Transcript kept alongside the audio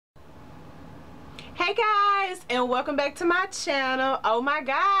Hey guys, and welcome back to my channel. Oh my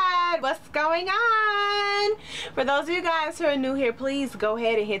god, what's going on? For those of you guys who are new here, please go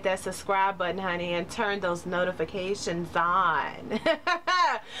ahead and hit that subscribe button, honey, and turn those notifications on.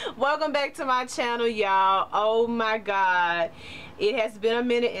 Welcome back to my channel, y'all. Oh my god, it has been a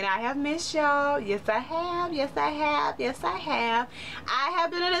minute and I have missed y'all. Yes I have, yes I have, yes I have. I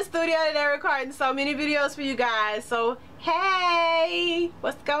have been in the studio today recording so many videos for you guys, so hey,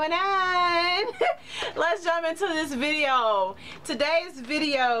 what's going on? Let's jump into this video. Today's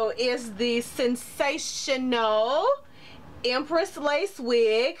video is the Sensational Empress Lace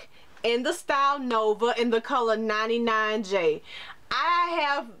Wig in the style Nova in the color 99J. I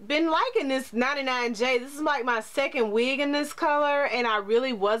have been liking this 99J. This is like my second wig in this color, and I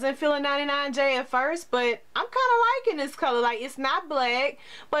really wasn't feeling 99J at first, but I'm kind of liking this color. Like, it's not black,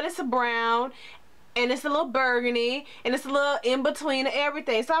 but it's a brown, and it's a little burgundy, and it's a little in between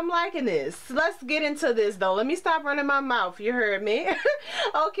everything, so I'm liking this. Let's get into this though. Let me stop running my mouth. You heard me.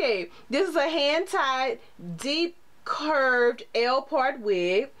 Okay, this is a hand-tied deep curved L part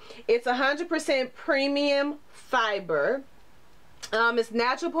wig. It's 100% premium fiber. It's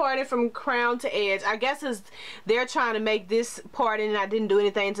natural parting from crown to edge. I guess they're trying to make this parting, and I didn't do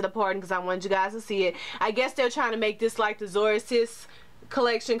anything to the parting because I wanted you guys to see it. I guess they're trying to make this like the Zora Sis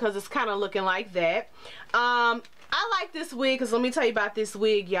collection because it's kind of looking like that. I like this wig because let me tell you about this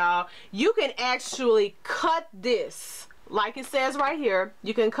wig, y'all. You can actually cut this like it says right here.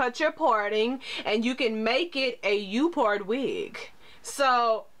 You can cut your parting and you can make it a U-part wig.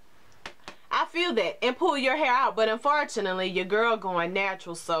 So I feel that, and pull your hair out, but unfortunately your girl going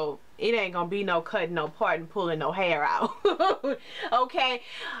natural, so it ain't gonna be no cutting, no parting, pulling no hair out. Okay,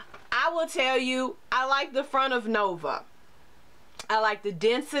 I will tell you, I like the front of Nova. I like the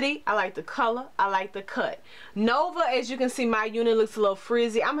density, I like the color, I like the cut. Nova, as you can see, my unit looks a little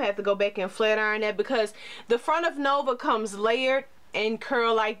frizzy. I'm gonna have to go back and flat iron that because the front of Nova comes layered and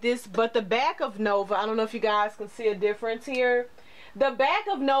curl like this, but the back of Nova, I don't know if you guys can see a difference here. The back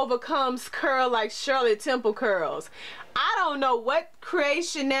of Nova comes curled like Shirley Temple curls. I don't know what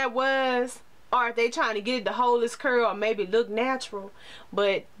creation that was, or if they trying to get it to hold this curl or maybe look natural,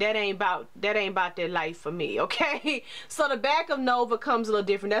 but that ain't about that life for me. Okay, so the back of Nova comes a little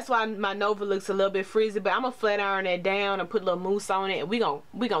different. That's why my Nova looks a little bit frizzy, but I'm gonna flat iron that down and put a little mousse on it, and we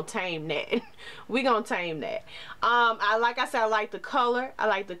gonna tame that. We gonna tame that. Like I said, I like the color, I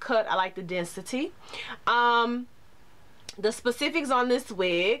like the cut, I like the density. The specifics on this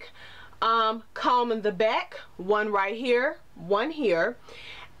wig: comb in the back, one right here, one here.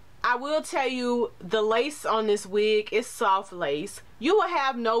 I will tell you, the lace on this wig is soft lace. You will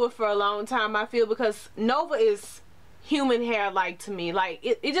have Nova for a long time, I feel, because Nova is human hair like to me. Like,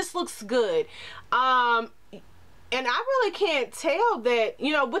 it just looks good. And I really can't tell that,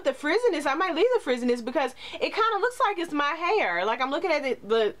 you know, with the frizziness, I might leave the frizziness because it kind of looks like it's my hair. Like, I'm looking at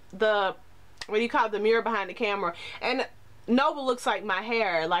the what do you call it, the mirror behind the camera, and Nova looks like my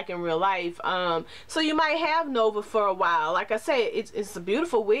hair, like in real life. So you might have Nova for a while. Like I said, it's a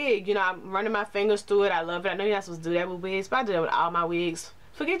beautiful wig. You know, I'm running my fingers through it. I love it. I know you're not supposed to do that with wigs, but I do that with all my wigs.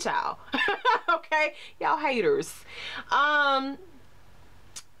 Forget y'all. Okay, y'all haters.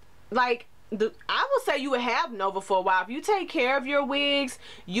 Like, I will say you will have Nova for a while. If you take care of your wigs,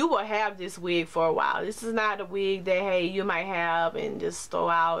 you will have this wig for a while. This is not a wig that, hey, you might have and just throw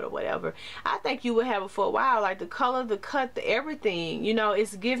out or whatever. I think you will have it for a while. Like, the color, the cut, the everything, you know,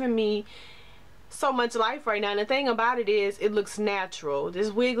 it's giving me so much life right now. And the thing about it is, it looks natural.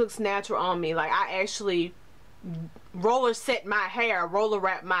 This wig looks natural on me. Like, I actually roller set my hair, roller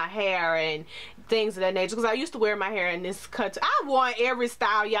wrap my hair, and things of that nature, because I used to wear my hair in this cut. I've worn every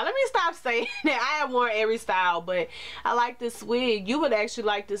style, y'all. Let me stop saying that. I have worn every style, but I like this wig. You would actually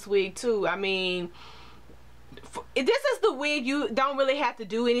like this wig too. I mean, this is the wig you don't really have to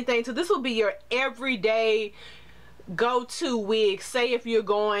do anything to. This will be your everyday go-to wig. Say if you're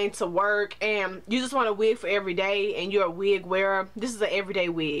going to work and you just want a wig for every day and you're a wig wearer, this is an everyday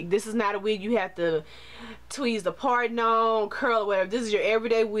wig. This is not a wig you have to tweeze the parting on, curl, or whatever. This is your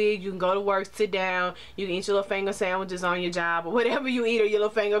everyday wig. You can go to work, sit down, you can eat your little finger sandwiches on your job, or whatever you eat, or your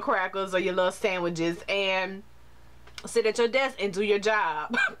little finger crackers or your little sandwiches, and sit at your desk and do your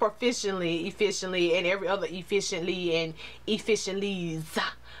job proficiently, efficiently, and every other efficiently and efficientlies.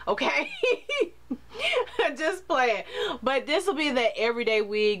 Okay. Just playing. But this will be the everyday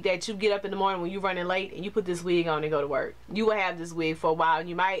wig that you get up in the morning when you're running late and you put this wig on and go to work. You will have this wig for a while.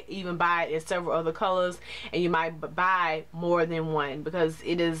 You might even buy it in several other colors, and you might buy more than one, because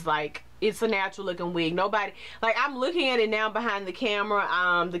it is like, it's a natural looking wig. Nobody, like, I'm looking at it now behind the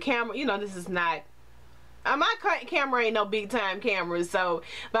camera. The camera, you know, this is not my camera ain't no big time camera, so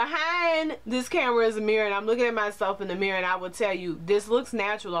behind this camera is a mirror, and I'm looking at myself in the mirror, and I will tell you, this looks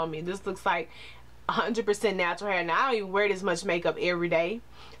natural on me. This looks like 100% natural hair. Now I don't even wear this much makeup every day,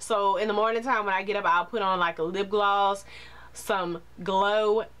 so in the morning time when I get up, I'll put on like a lip gloss, some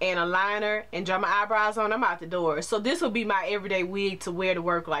glow, and a liner, and draw my eyebrows on. I'm out the door. So this will be my everyday wig to wear to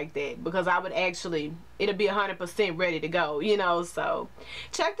work like that, because I would actually, it'll be 100% ready to go, you know. So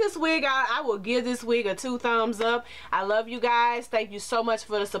check this wig out. I will give this wig a 2 thumbs up. I love you guys. Thank you so much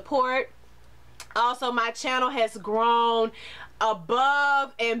for the support. Also, my channel has grown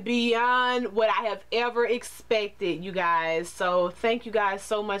above and beyond what I have ever expected, you guys. So thank you guys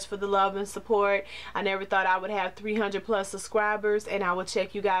so much for the love and support. I never thought I would have 300+ subscribers, and I will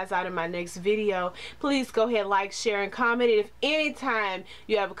check you guys out in my next video. Please go ahead, like, share, and comment. And if anytime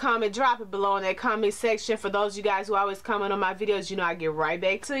you have a comment, drop it below in that comment section. For those of you guys who always comment on my videos, you know I get right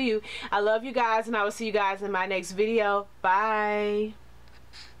back to you. I love you guys, and I will see you guys in my next video. Bye.